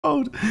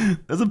old.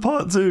 There's a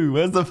part 2.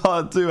 Where's the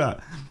part 2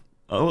 at?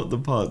 I want the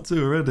part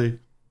 2 already.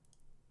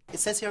 It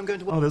says here I'm going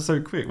to work. Oh, they're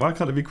so quick. Why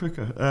can't it be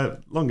quicker?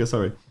 Longer,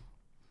 sorry.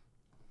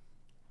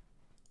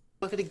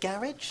 Work at a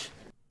garage?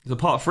 Is it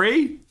part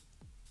 3?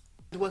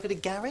 Work at a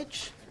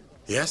garage?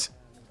 Yes?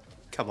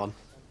 Come on.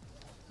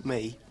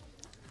 Me?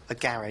 A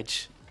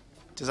garage?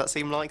 Does that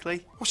seem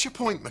likely? What's your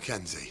point,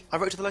 Mackenzie? I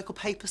wrote to the local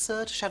paper,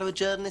 sir, to shadow a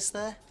journalist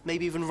there.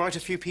 Maybe even write a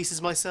few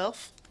pieces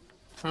myself.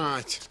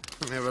 Right.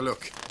 Let me have a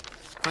look.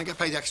 I get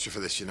paid extra for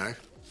this, you know.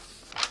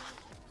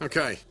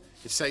 OK.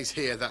 It says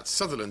here that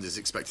Sutherland is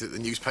expected at the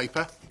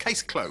newspaper.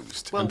 Case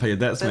closed. Well, pay your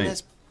debts, then mate.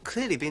 there's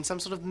clearly been some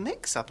sort of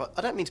mix-up.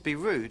 I don't mean to be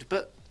rude,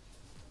 but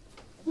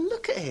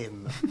look at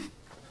him.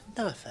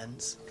 No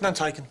offence. None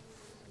taken.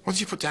 What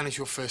did you put down as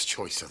your first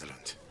choice,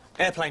 Sutherland?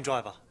 Airplane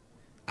driver.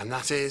 And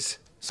that is?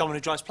 Someone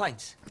who drives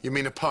planes. You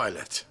mean a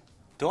pilot?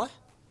 Do I?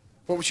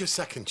 What was your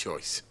second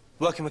choice?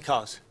 Working with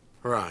cars.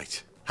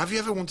 Right. Have you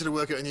ever wanted to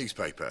work at a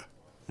newspaper?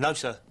 No,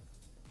 sir.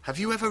 Have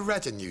you ever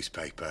read a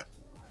newspaper?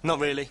 Not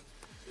really.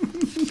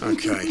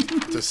 OK.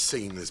 Does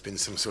seem there's been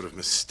some sort of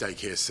mistake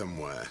here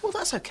somewhere. Well,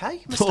 that's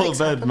OK. Poor Mistakes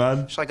bed, happen.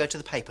 man. Shall I go to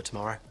the paper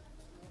tomorrow?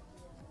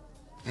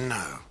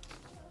 No.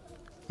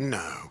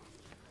 No.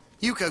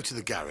 You go to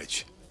the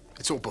garage.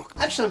 It's all booked.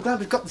 Actually, I'm glad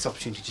we've got this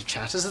opportunity to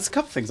chat, as there's a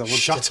couple of things I want to...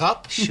 Shut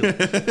up. Sure.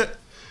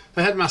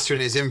 The headmaster,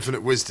 in his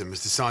infinite wisdom,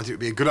 has decided it would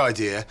be a good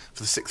idea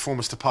for the sixth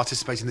formers to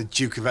participate in the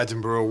Duke of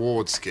Edinburgh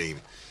award scheme.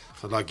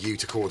 I'd like you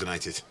to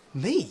coordinate it.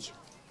 Me?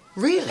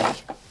 Really?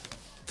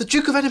 The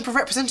Duke of Edinburgh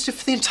representative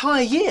for the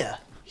entire year?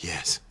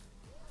 Yes.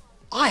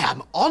 I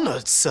am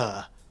honoured,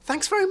 sir.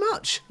 Thanks very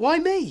much. Why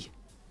me?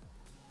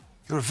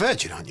 You're a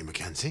virgin, aren't you,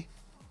 Mackenzie?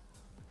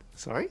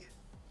 Sorry?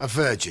 A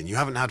virgin. You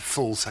haven't had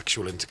full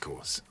sexual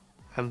intercourse.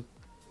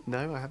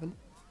 No, I haven't.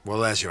 Well,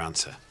 there's your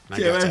answer. Now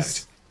get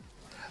out.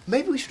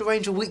 Maybe we should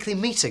arrange a weekly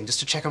meeting just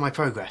to check on my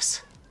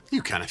progress.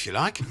 You can if you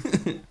like,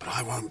 but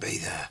I won't be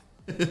there.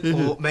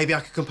 Or maybe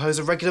I could compose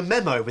a regular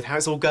memo with how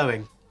it's all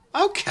going.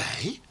 OK.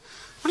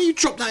 Why don't you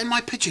drop that in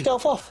my pigeon? Get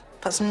off.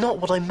 That's not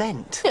what I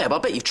meant. Yeah, but I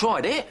bet you've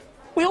tried it.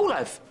 We all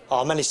have.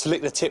 Oh, I managed to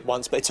lick the tip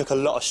once, but it took a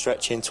lot of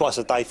stretching, twice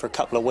a day for a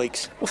couple of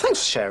weeks. Well, thanks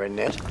for sharing,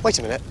 Ned. Wait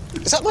a minute.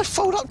 Is that my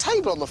fold-up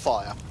table on the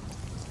fire?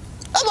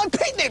 That my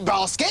picnic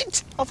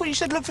basket? I thought you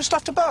said look for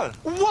stuff to burn.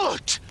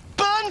 Wood!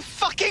 Burn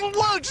fucking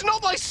wood,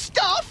 not my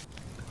stuff!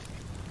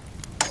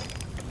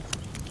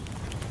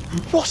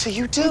 What are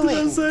you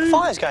doing?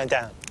 Fire's going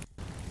down.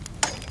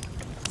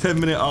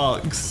 10-minute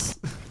arcs.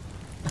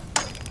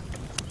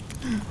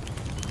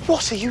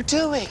 What are you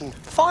doing?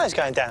 Fire's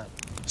going down.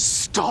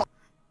 Stop!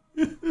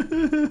 For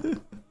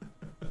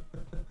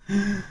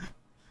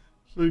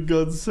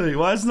God's sake,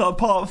 why is it not a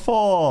part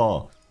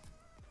 4?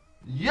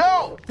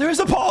 Yo! There is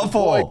a part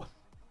 4!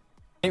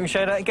 Can you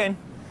show that again?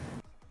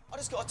 I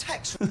just got a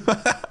text.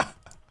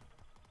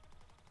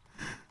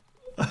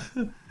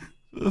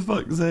 For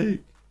fuck's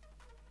sake.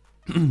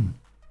 From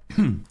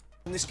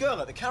this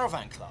girl at the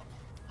caravan club.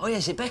 Oh, yeah,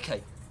 is it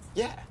Becky?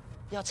 Yeah.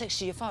 Yeah, I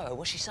texted you your photo.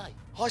 What'd she say?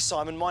 Hi,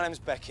 Simon. My name's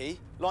Becky.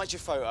 Liked your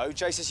photo.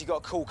 Jay says you got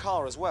a cool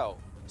car as well.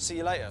 See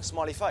you later.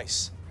 Smiley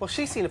face. Well,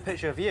 she's seen a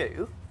picture of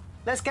you.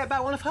 Let's get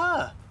back one of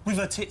her. With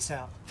her tits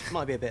out.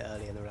 Might be a bit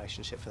early in the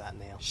relationship for that,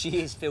 Neil.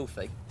 She is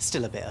filthy.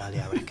 Still a bit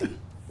early, I reckon.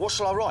 What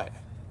shall I write?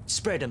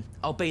 Spread 'em.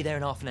 I'll be there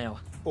in half an hour.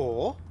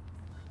 Or,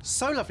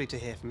 so lovely to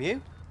hear from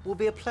you. Will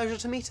be a pleasure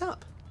to meet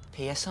up.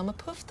 P.S. I'm a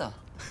puffter.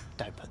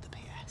 Don't put the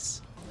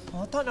P.S. Oh,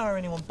 I don't know how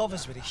anyone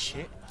bothers with this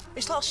shit.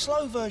 It's like a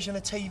slow version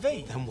of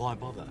TV. Then why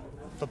bother?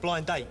 For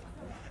blind date.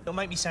 It'll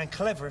make me sound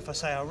clever if I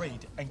say I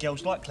read, and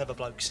girls like clever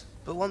blokes.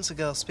 But once a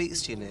girl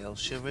speaks to you, Neil,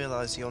 she'll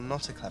realise you're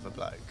not a clever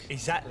bloke.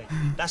 Exactly.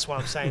 That's why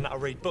I'm saying that I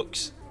read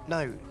books.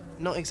 No,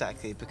 not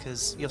exactly,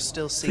 because you're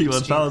still seen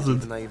P1000. stupid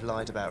even though you've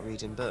lied about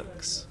reading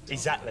books.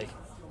 Exactly.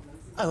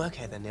 Oh,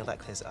 OK then, Neil, that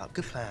clears it up.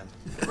 Good plan.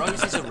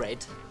 Roses are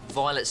red,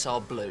 violets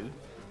are blue.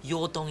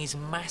 Your dong is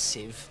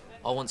massive.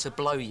 I want to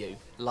blow you.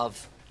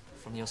 Love,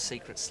 from your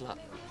secret slut.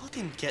 I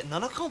didn't get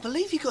none. I can't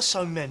believe you got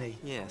so many.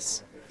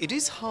 Yes. It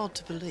is hard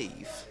to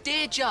believe.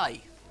 Dear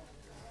Jay,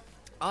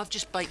 I've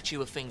just baked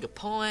you a finger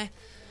pie.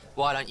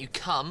 Why don't you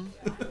come,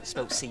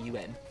 spelled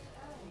C-U-M,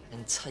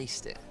 and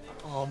taste it?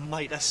 Oh,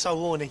 mate, that's so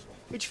horny.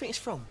 Where'd you think it's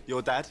from?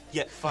 Your dad?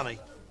 Yeah, funny.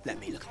 Let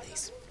me look at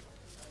these.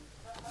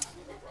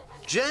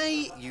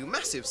 Jay, you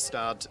massive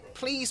stud,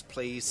 please,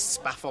 please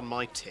spaff on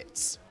my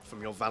tits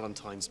from your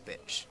Valentine's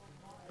bitch.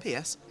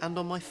 P.S. and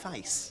on my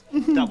face.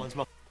 That one's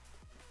my...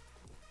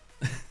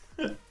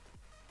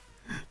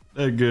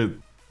 They're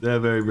good. They're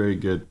very, very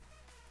good.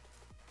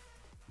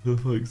 For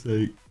fuck's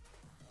sake.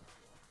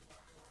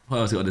 What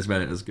else got on this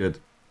Reddit that's good?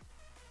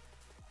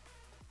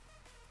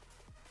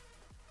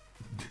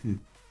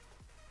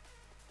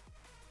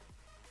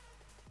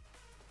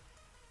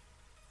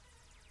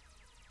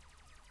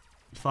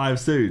 Five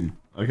soon.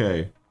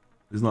 Okay.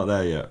 It's not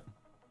there yet.